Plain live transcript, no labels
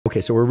Okay,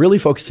 so we're really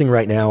focusing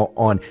right now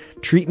on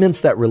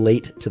treatments that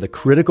relate to the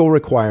critical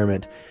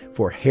requirement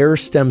for hair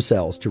stem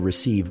cells to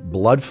receive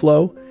blood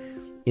flow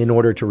in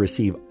order to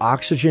receive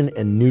oxygen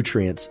and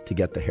nutrients to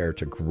get the hair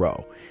to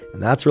grow.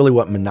 And that's really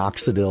what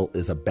minoxidil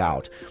is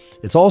about.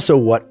 It's also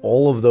what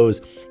all of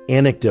those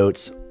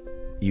anecdotes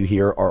you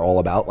hear are all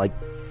about, like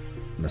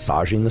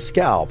massaging the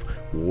scalp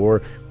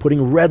or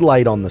putting red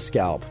light on the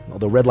scalp.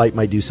 Although red light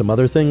might do some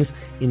other things,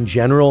 in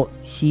general,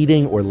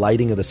 heating or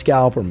lighting of the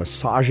scalp or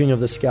massaging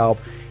of the scalp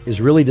is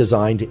really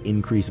designed to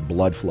increase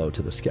blood flow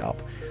to the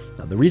scalp.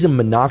 Now, the reason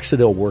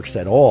minoxidil works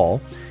at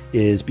all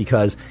is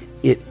because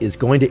it is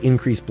going to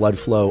increase blood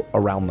flow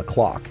around the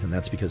clock. And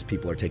that's because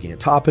people are taking it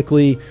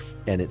topically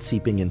and it's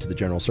seeping into the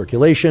general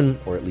circulation,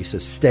 or at least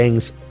is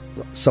staying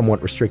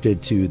somewhat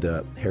restricted to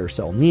the hair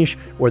cell niche,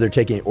 or they're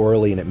taking it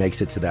orally and it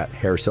makes it to that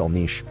hair cell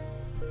niche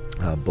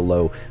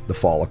below the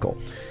follicle.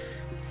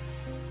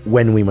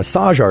 When we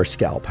massage our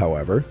scalp,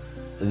 however,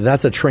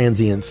 that's a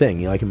transient thing.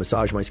 You know, I can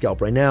massage my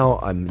scalp right now.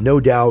 I'm no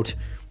doubt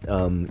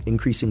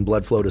increasing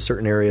blood flow to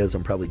certain areas.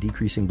 I'm probably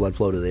decreasing blood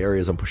flow to the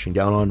areas I'm pushing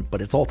down on,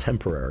 but it's all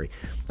temporary.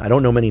 I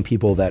don't know many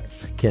people that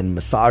can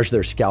massage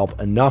their scalp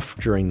enough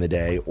during the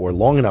day, or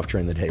long enough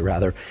during the day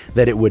rather,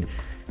 that it would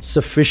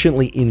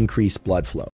sufficiently increase blood flow.